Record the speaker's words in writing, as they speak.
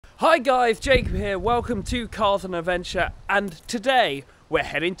Hi guys, Jacob here, welcome to Cars and Adventure, and today we're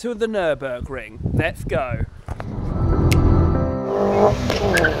heading to the Nurburgring. Let's go.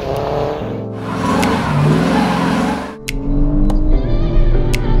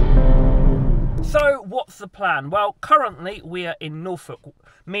 So what's the plan? Well, currently we are in Norfolk.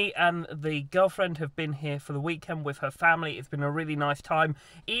 Me and the girlfriend have been here for the weekend with her family. It's been a really nice time.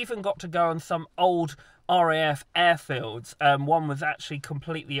 Even got to go on some old RAF airfields. One was actually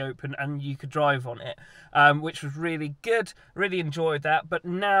completely open and you could drive on it, which was really good. Really enjoyed that. But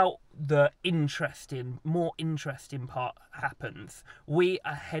now the more interesting part happens. We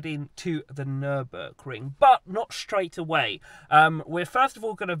are heading to the Nurburgring, but not straight away. We're first of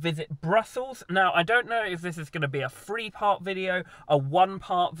all going to visit Brussels. Now, I don't know if this is going to be a 3-part video, a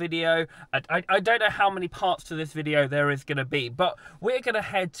 1-part video. I don't know how many parts to this video there is going to be, but we're going to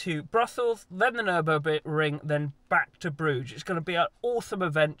head to Brussels, then the Nurburgring, then back to Bruges. It's going to be an awesome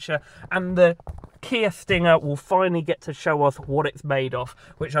adventure, and the Kia Stinger will finally get to show us what it's made of,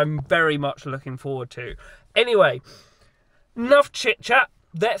 which I'm very much looking forward to. Anyway, enough chit chat.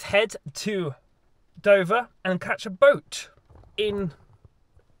 Let's head to Dover and catch a boat in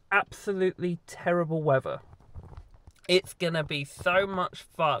absolutely terrible weather. It's gonna be so much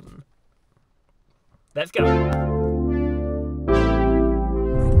fun. Let's go.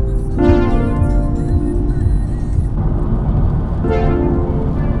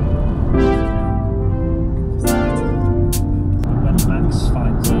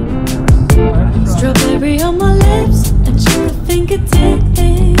 Strawberry on my lips and chocolate fingertips.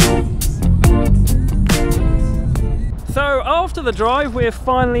 So after the drive, we've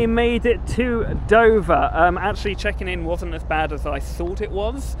finally made it to Dover. Actually checking in wasn't as bad as I thought it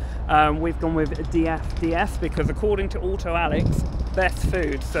was. We've gone with DS because according to Auto Alex, best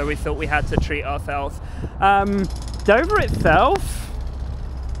food, so we thought we had to treat ourselves. Dover itself,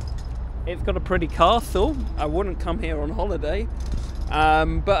 it's got a pretty castle. I wouldn't come here on holiday.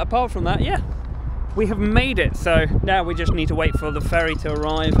 But apart from that, yeah, we have made it. So now we just need to wait for the ferry to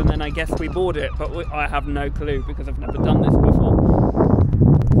arrive, and then I guess we board it. But I have no clue because I've never done this before.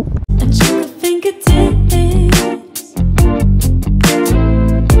 I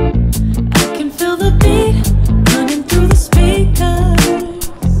can feel the beat running through the speakers.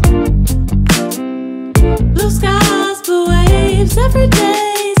 Blue skies, blue waves, every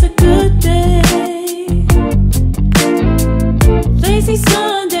day's a good day. Lazy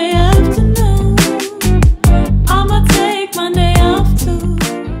Sunday afternoon, I'ma take Monday off too.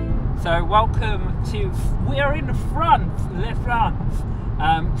 So welcome to, we are in France, Le France.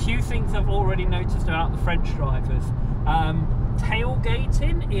 Few things I've already noticed about the French drivers.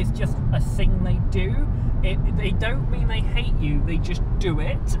 Tailgating is just a thing they do. They don't mean they hate you, they just do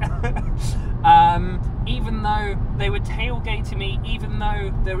it. Even though they were tailgating me, even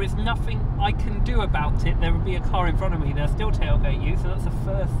though there is nothing I can do about it, there would be a car in front of me, they'll still tailgate you, so that's the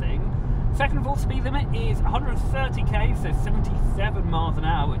first thing. Second of all, speed limit is 130k, so 77 miles an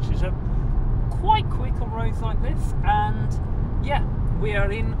hour, which is quite quick on roads like this. And yeah, we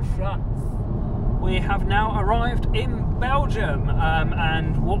are in France. We have now arrived in Belgium,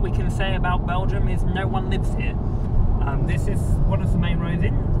 and what we can say about Belgium is no one lives here. This is one of the main roads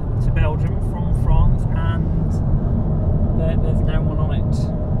into Belgium from France, and there's no one on it.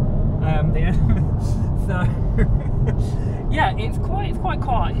 So yeah, it's quite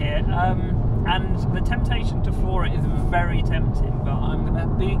quiet here, and the temptation to floor it is very tempting. But I'm gonna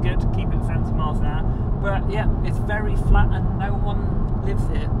be good to keep it 70 miles an hour. But yeah, it's very flat and no one lives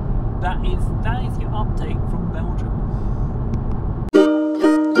here. That is your update from Belgium.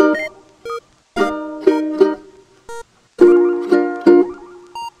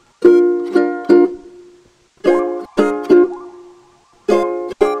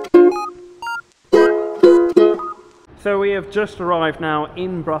 So we have just arrived now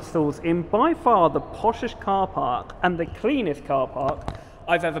in Brussels, in by far the poshest car park and the cleanest car park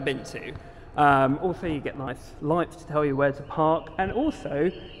I've ever been to. Also you get nice lights to tell you where to park, and also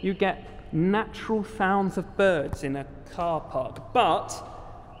you get natural sounds of birds in a car park. But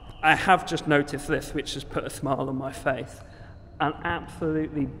I have just noticed this, which has put a smile on my face. An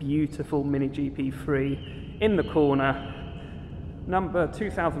absolutely beautiful Mini GP3 in the corner, number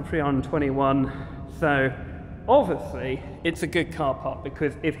 2321. So obviously it's a good car park,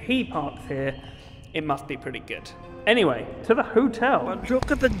 because if he parks here, it must be pretty good. Anyway, to the hotel. But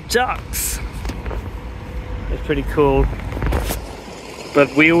look at the ducks. It's pretty cool.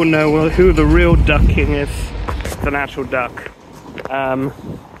 But we all know who the real duck king is. It's an actual duck.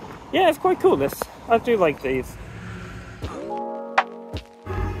 Yeah, it's quite cool, this. I do like these.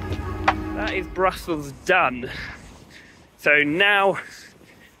 That is Brussels done. So now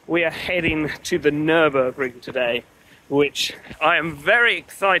we are heading to the Nurburgring today, which I am very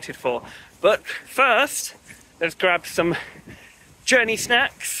excited for. But first, let's grab some journey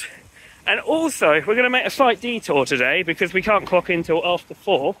snacks. And also, we're going to make a slight detour today because we can't clock in till after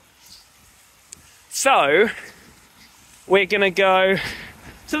 4. So, we're going to go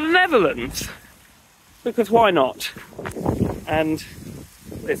to the Netherlands. Because why not? And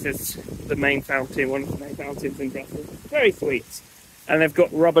this is the main fountain, one of the main fountains in Brussels. Very sweet. And they've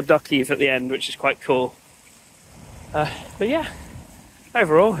got rubber duckies at the end, which is quite cool. But yeah,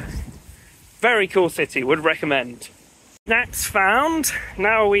 overall, very cool city, would recommend. Snacks found,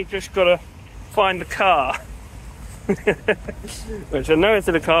 now we just gotta find the car. Which I know it's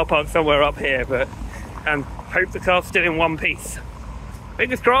in a car park somewhere up here, but and hope the car's still in one piece.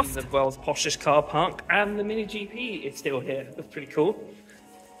 Fingers crossed. The world's poshest car park, and the Mini GP is still here. That's pretty cool.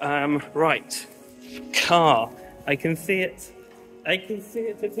 Right, car. I can see it. I can see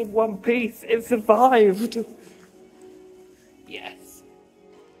it. It's in one piece. It survived. Yes.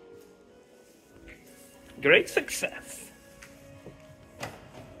 Great success.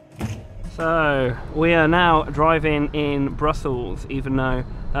 So we are now driving in Brussels, even though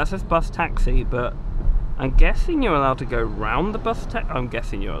that says bus taxi, but I'm guessing you're allowed to go round the bus taxi. I'm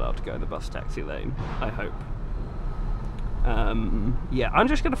guessing you're allowed to go in the bus taxi lane, I hope. Yeah, I'm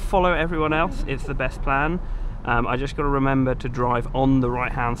just going to follow everyone else. It's the best plan. I just got to remember to drive on the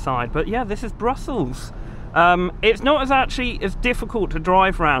right hand side. But yeah, this is Brussels. It's not actually as difficult to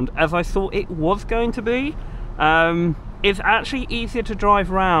drive around as I thought it was going to be. It's actually easier to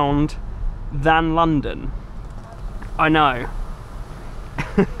drive around than London. I know.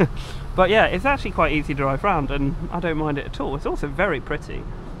 But yeah, it's actually quite easy to drive around and I don't mind it at all. It's also very pretty.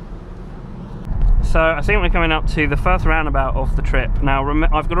 So I think we're coming up to the first roundabout of the trip. Now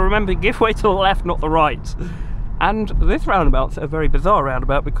I've got to remember, give way to the left, not the right. And this roundabout's a very bizarre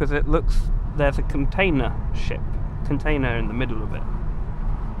roundabout because it looks, there's a container in the middle of it.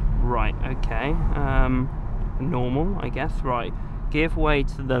 Right, okay. Normal, I guess. Right, give way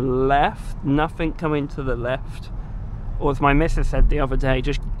to the left, nothing coming to the left. Or as my missus said the other day,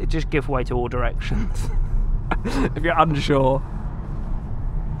 just give way to all directions. If you're unsure.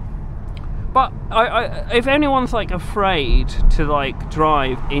 But if anyone's like afraid to like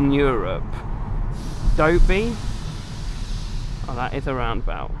drive in Europe, don't be. Oh, that is a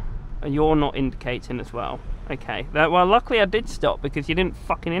roundabout. And you're not indicating as well. Okay. Well, luckily I did stop because you didn't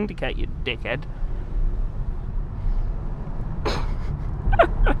fucking indicate, you dickhead.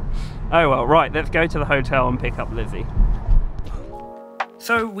 Oh well, right, let's go to the hotel and pick up Lizzie.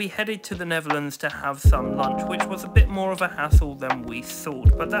 So we headed to the Netherlands to have some lunch, which was a bit more of a hassle than we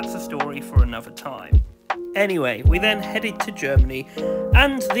thought, but that's a story for another time. Anyway, we then headed to Germany,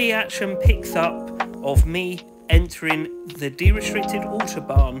 and the action picks up of me entering the de-restricted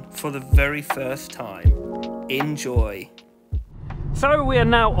Autobahn for the very first time. Enjoy. So we are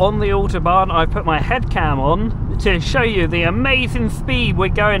now on the Autobahn. I've put my head cam on to show you the amazing speed we're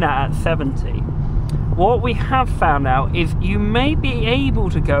going at 70. What we have found out is you may be able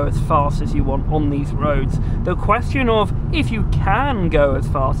to go as fast as you want on these roads. The question of if you can go as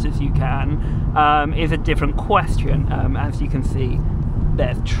fast as you can is a different question. As you can see,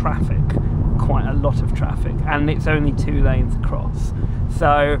 there's traffic, quite a lot of traffic, and it's only 2 lanes across.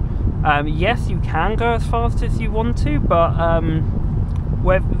 So yes, you can go as fast as you want to, but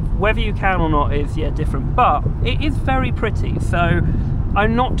whether you can or not is different. But it is very pretty, so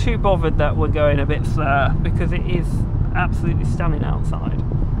I'm not too bothered that we're going a bit slower because it is absolutely stunning outside.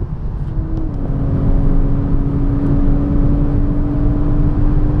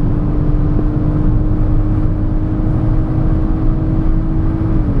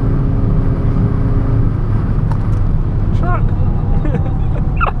 Truck!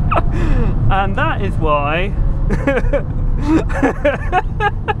 And that is why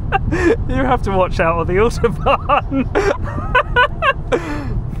you have to watch out on the Autobahn.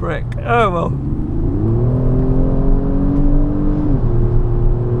 Frick. Oh well.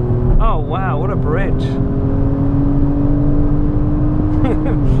 Oh wow, what a bridge.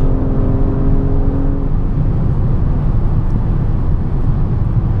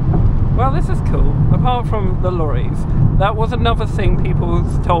 Well, this is cool. Apart from the lorries. That was another thing people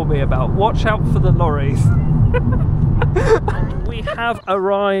told me about. Watch out for the lorries. We have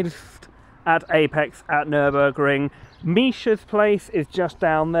arrived at Apex at Nurburgring. Misha's place is just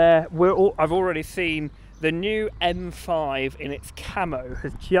down there. I've already seen the new M5 in its camo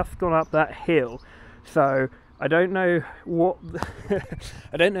has just gone up that hill. So I don't know what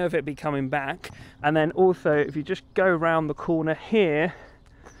I don't know if it'd be coming back. And then also if you just go around the corner here,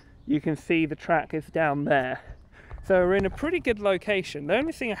 you can see the track is down there. So we're in a pretty good location. The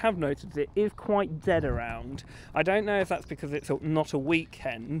only thing I have noticed, it is quite dead around. I don't know if that's because it's not a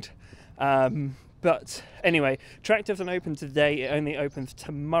weekend. But anyway, track doesn't open today. It only opens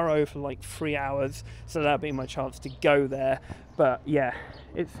tomorrow for like 3 hours. So that'll be my chance to go there. But yeah,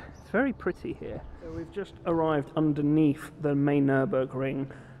 it's very pretty here. So we've just arrived underneath the main Nurburgring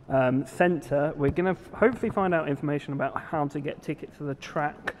centre. We're going to hopefully find out information about how to get tickets to the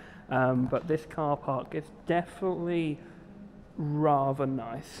track. But this car park is definitely rather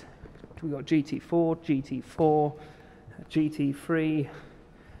nice. We've got GT4, GT4, GT3,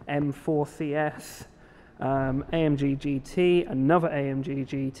 M4CS, AMG GT, another AMG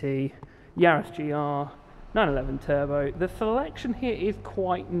GT, Yaris GR, 911 Turbo. The selection here is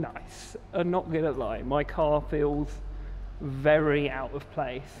quite nice. I'm not gonna lie, my car feels very out of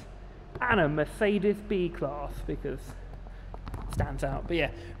place. And a Mercedes B-Class because it stands out. But yeah,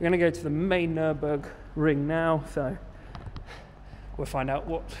 we're gonna go to the main Nürburgring now, so we'll find out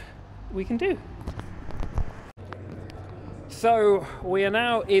what we can do. So we are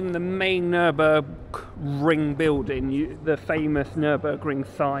now in the main Nürburgring building. The famous Nürburgring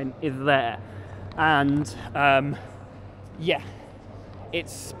sign is there, and yeah,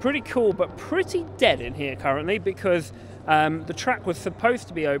 it's pretty cool but pretty dead in here currently because the track was supposed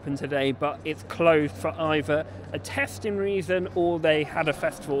to be open today, but it's closed for either a testing reason or they had a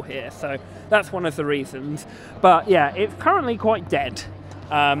festival here, so that's one of the reasons. But yeah, it's currently quite dead.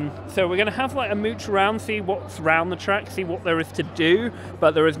 So we're going to have like a mooch around, see what's around the track, see what there is to do,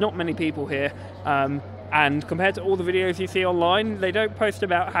 but there is not many people here. And compared to all the videos you see online, they don't post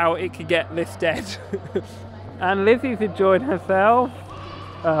about how it could get this dead. And Lizzie's enjoyed herself.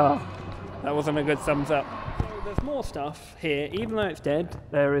 Oh, that wasn't a good thumbs up. So there's more stuff here, even though it's dead.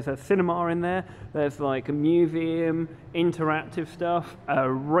 There is a cinema in there, there's like a museum, interactive stuff, a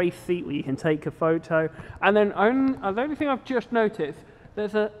race seat where you can take a photo, and then the only thing I've just noticed,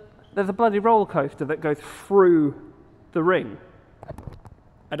 there's a bloody roller coaster that goes through the ring.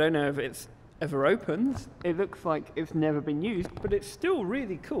 I don't know if it's ever opens. It looks like it's never been used, but it's still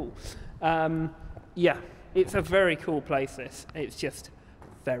really cool. Yeah, it's a very cool place, this. It's just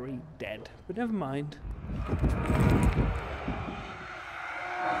very dead, but never mind.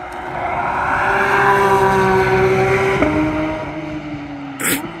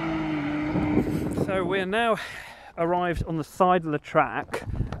 So we're now arrived on the side of the track.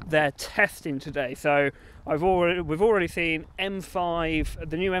 They're testing today, so we've already seen M5,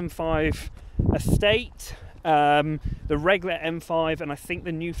 the new M5 Estate, the regular M5, and I think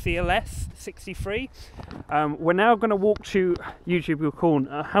the new CLS 63. We're now going to walk to YouTube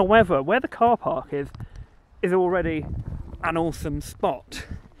Corner. However, where the car park is already an awesome spot,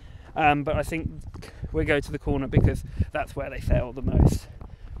 but I think we'll go to the corner because that's where they fail the most.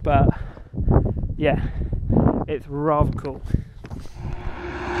 But yeah, it's rather cool.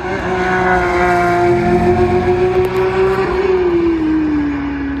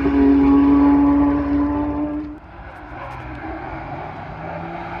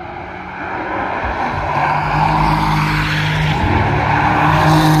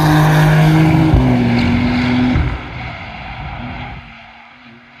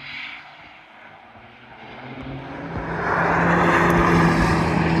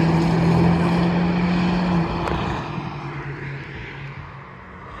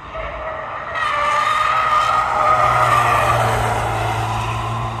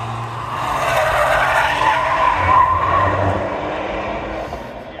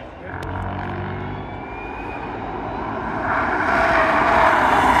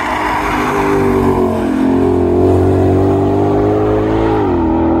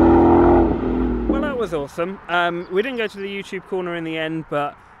 Awesome. We didn't go to the YouTube corner in the end,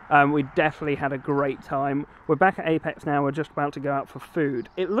 but we definitely had a great time. We're back at Apex now. We're just about to go out for food.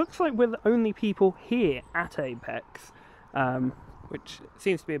 It looks like we're the only people here at Apex, which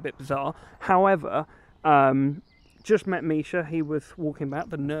seems to be a bit bizarre. However, just met Misha. He was walking back,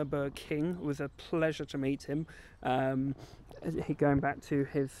 the Nurburgring King. It was a pleasure to meet him. He going back to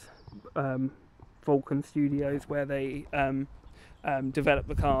his Vulcan Studios where they develop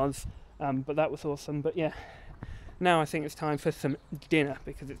the cars. But that was awesome. But yeah, now I think it's time for some dinner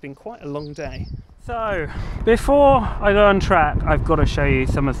because it's been quite a long day. So before I go on track, I've got to show you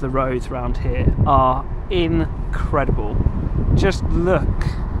some of the roads around here are incredible. Just look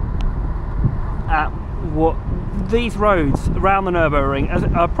at what these roads around the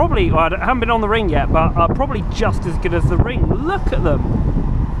Nürburgring are probably, well, I haven't been on the ring yet, but are probably just as good as the ring. Look at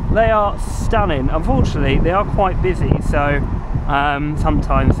them. They are stunning. Unfortunately, they are quite busy, so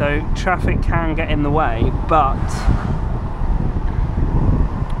sometimes, so traffic can get in the way, but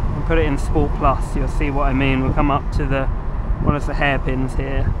I'll put it in Sport Plus, you'll see what I mean. We'll come up to the one of the hairpins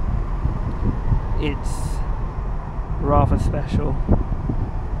here. It's rather special.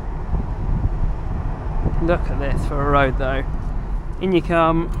 Look at this for a road though. In you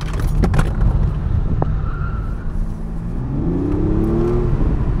come.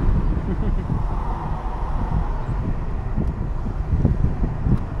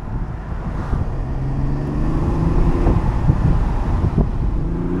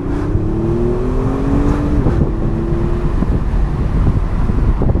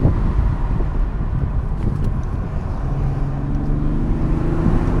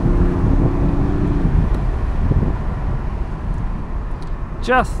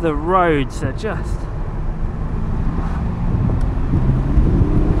 Just the roads are just...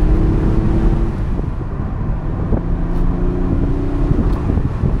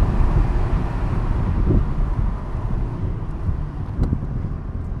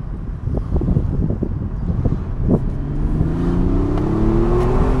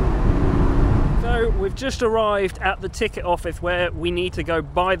 So we've just arrived at the ticket office where we need to go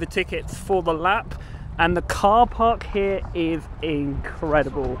buy the tickets for the lap. And the car park here is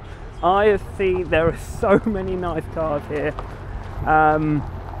incredible. I see there are so many nice cars here.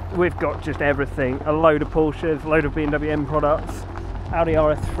 We've got just everything. A load of Porsches, a load of BMW M products, Audi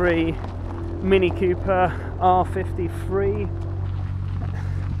RS3, Mini Cooper, R53,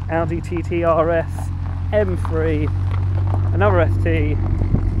 Audi TT RS, M3, another ST.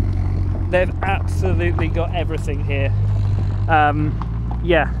 They've absolutely got everything here.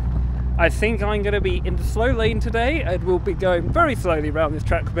 Yeah. I think I'm going to be in the slow lane today and we'll be going very slowly around this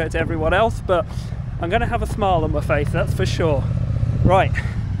track compared to everyone else, but I'm going to have a smile on my face, that's for sure. Right,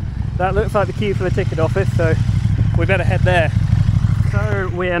 that looks like the queue for the ticket office, so we better head there. So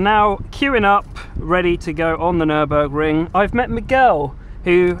we are now queuing up, ready to go on the Nurburgring. I've met Miguel,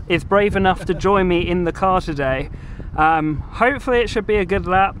 who is brave enough to join me in the car today. Hopefully it should be a good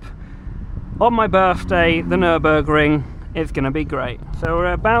lap. On my birthday, the Nurburgring. It's going to be great. So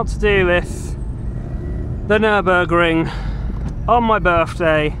we're about to do this, the Nurburgring, on my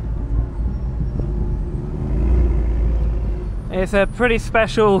birthday. It's a pretty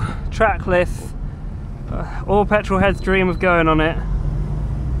special track list. All petrol heads dream of going on it.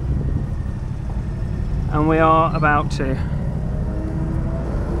 And we are about to.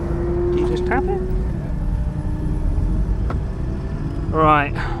 Do you just tap it?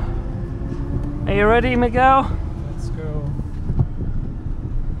 Right. Are you ready, Miguel?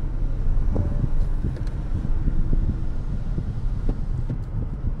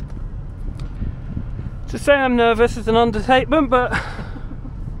 To say I'm nervous is an understatement, but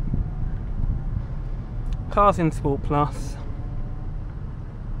car's in Sport Plus.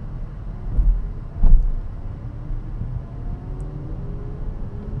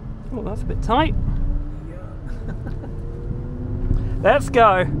 Oh, that's a bit tight. Yeah. Let's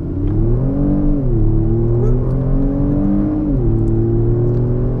go.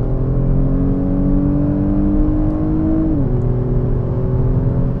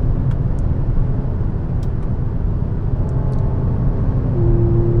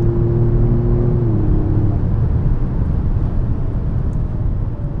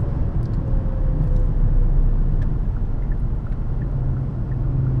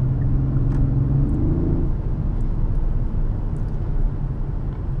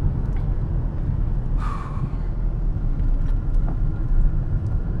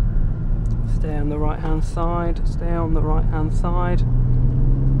 Stay on the right hand side, stay on the right hand side.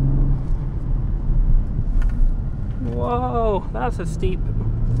 Whoa, that's a steep.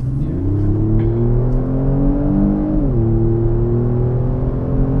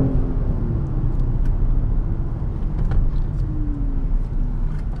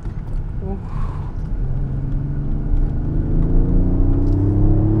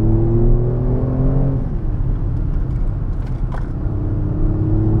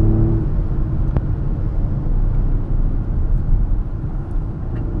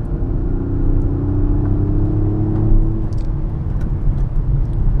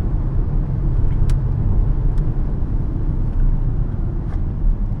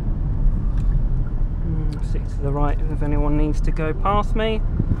 To the right if anyone needs to go past me.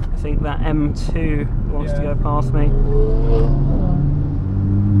 I think that M2 wants to go past me.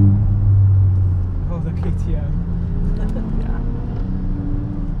 Oh, the KTM. Yeah.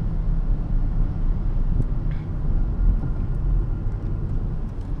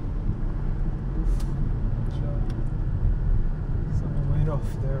 Someone went off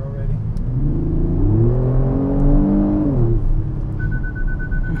there already.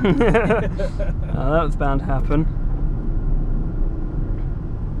 Oh, that was bound to happen.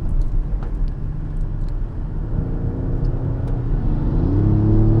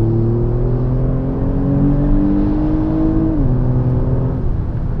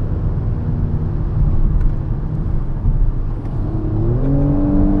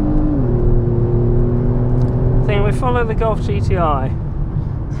 the Golf GTI.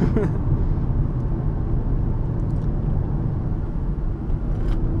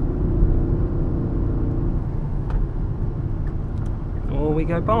 Or we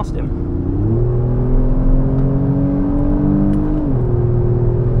go past him.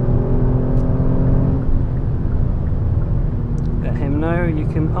 Let him know you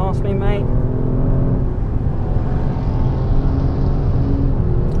can pass me, mate.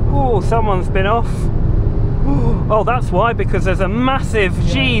 Oh, someone's been off. Oh, that's why, because there's a massive,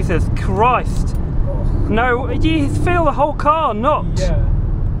 Jesus Christ. No, you feel the whole car knocked. Yeah.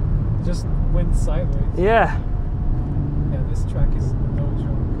 Just went sideways. Yeah. Yeah, this track is no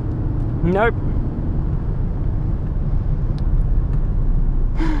joke. Nope.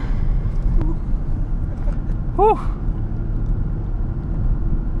 Whew.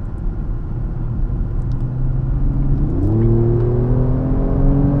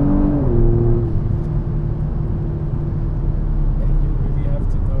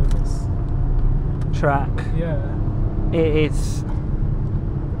 Track. Yeah. It is.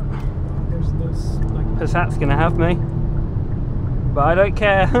 There's no like. Passat's gonna have me, but I don't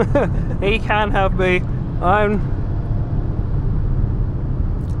care. He can have me. I'm.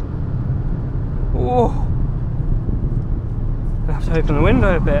 Oh. I have to open the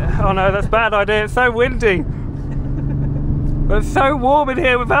window a bit. Oh no, that's a bad idea. It's so windy. It's so warm in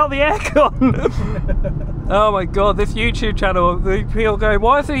here without the aircon. Oh my god, this YouTube channel, the people going,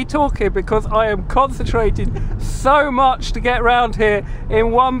 why is he talking? Because I am concentrating so much to get round here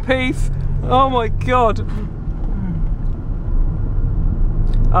in one piece. Oh my god.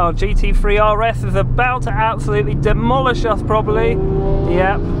 Oh, GT3 RS is about to absolutely demolish us probably.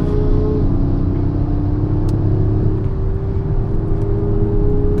 Yep.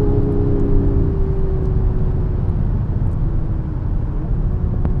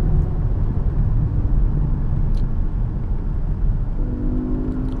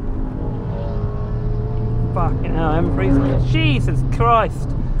 Fucking hell, I'm freezing. Jesus Christ!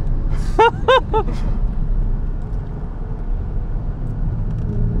 Oh,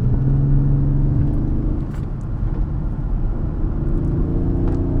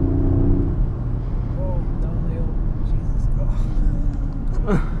 downhill. Jesus.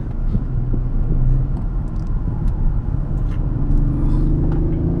 Oh.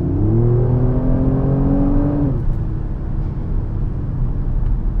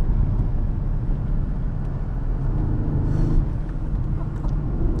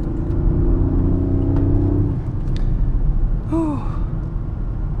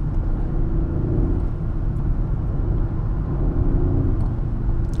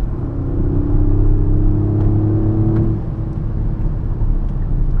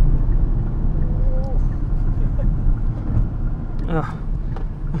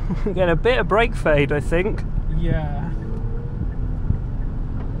 Get a bit of brake fade, I think. Yeah.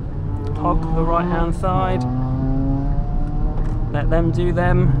 Hog the right hand side. Let them do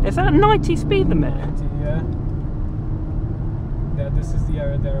them. Is that a 90 speed limit? 90, yeah. Yeah, this is the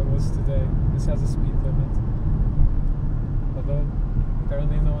area that I was today. This has a speed limit. Although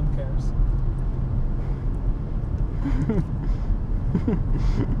apparently no one cares.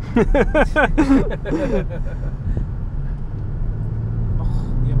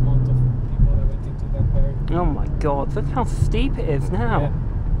 The amount of people that went into that barrier. Oh my god, look how steep it is now. Yeah.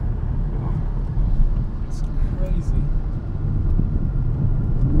 It's crazy.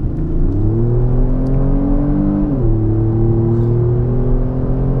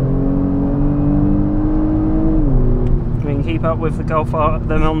 I mean, keep up with the Golf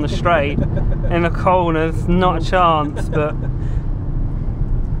them on the straight. In the corners, not a chance, but...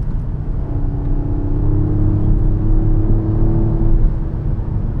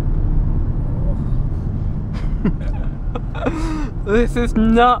 This is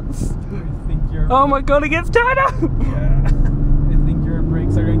nuts. I think your Oh my god, it gets tighter. yeah. I think your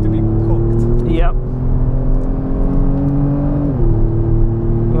brakes are going to be cooked. Yep.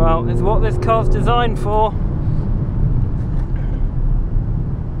 Well, it's what this car's designed for.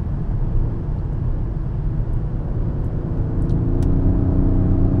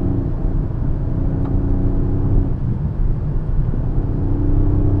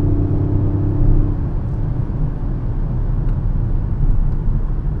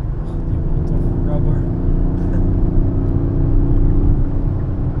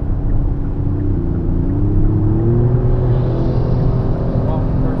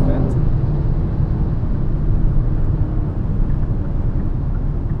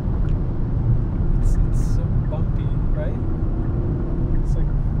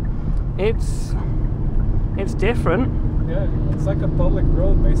 It's different. Yeah, it's like a public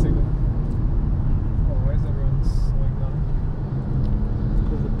road basically. Oh, why is everyone slowing down?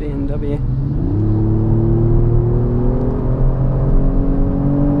 BMW.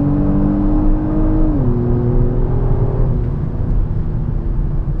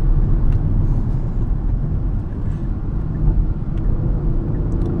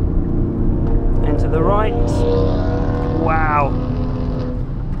 Into the right. Wow.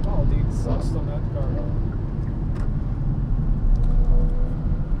 Oh, the exhaust on that car.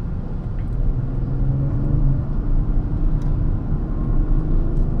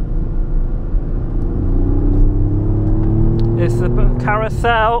 It's the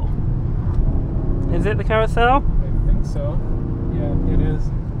carousel. Is it the carousel? I think so. Yeah, it is.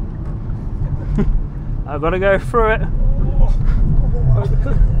 I've got to go through it.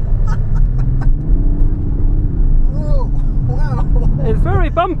 Oh, wow. It's very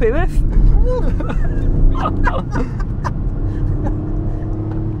bumpy, this.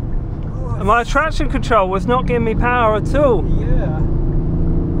 My traction control was not giving me power at all. Yeah. Oh,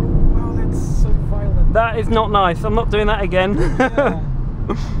 wow, that's so violent. That is not nice. I'm not doing that again. Yeah.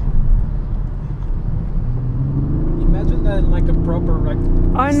 Imagine that in like a proper like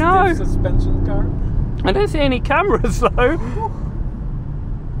I know. stiff suspension car. I don't see any cameras though.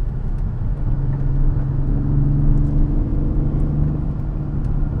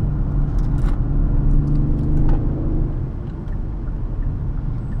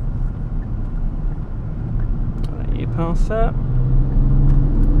 I'll let you pass that.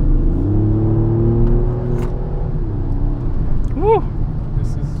 Woo!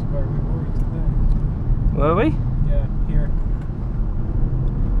 This is where we were today. Were we? Yeah, here.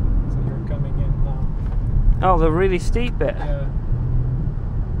 So you're coming in now. Oh, the really steep bit. Yeah.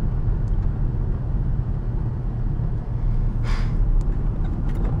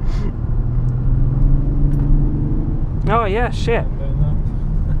 Oh yeah, shit. And then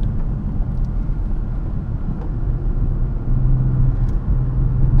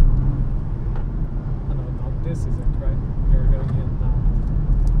oh, no, not this is it, right? You're going in now.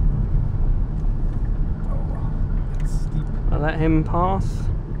 Oh wow, that's steep. I'll let him pass.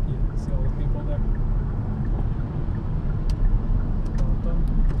 Yeah, see all the people there.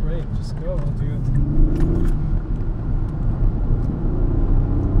 Great, just go, dude.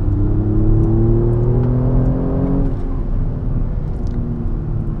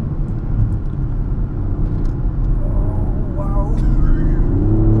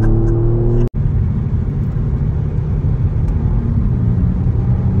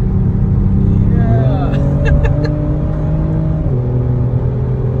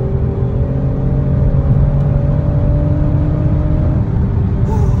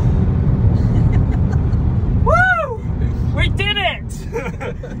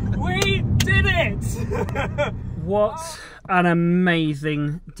 What an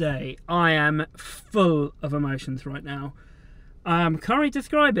amazing day. I am full of emotions right now. Can't really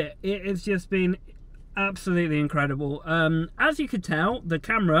describe it. It has just been absolutely incredible. As you could tell, the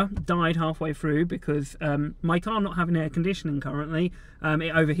camera died halfway through because my car not having air conditioning currently,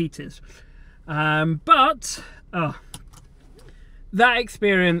 it overheated. But that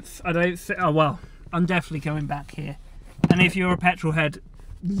experience, well, I'm definitely coming back here. And if you're a petrol head,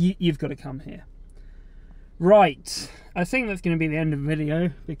 you've got to come here. Right, I think that's going to be the end of the video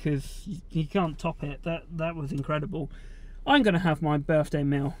because you can't top it. That was incredible. I'm going to have my birthday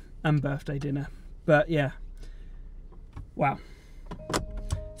meal and birthday dinner. But yeah, wow.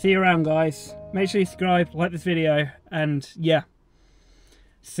 See you around, guys. Make sure you subscribe, like this video, and yeah,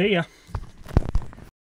 see ya.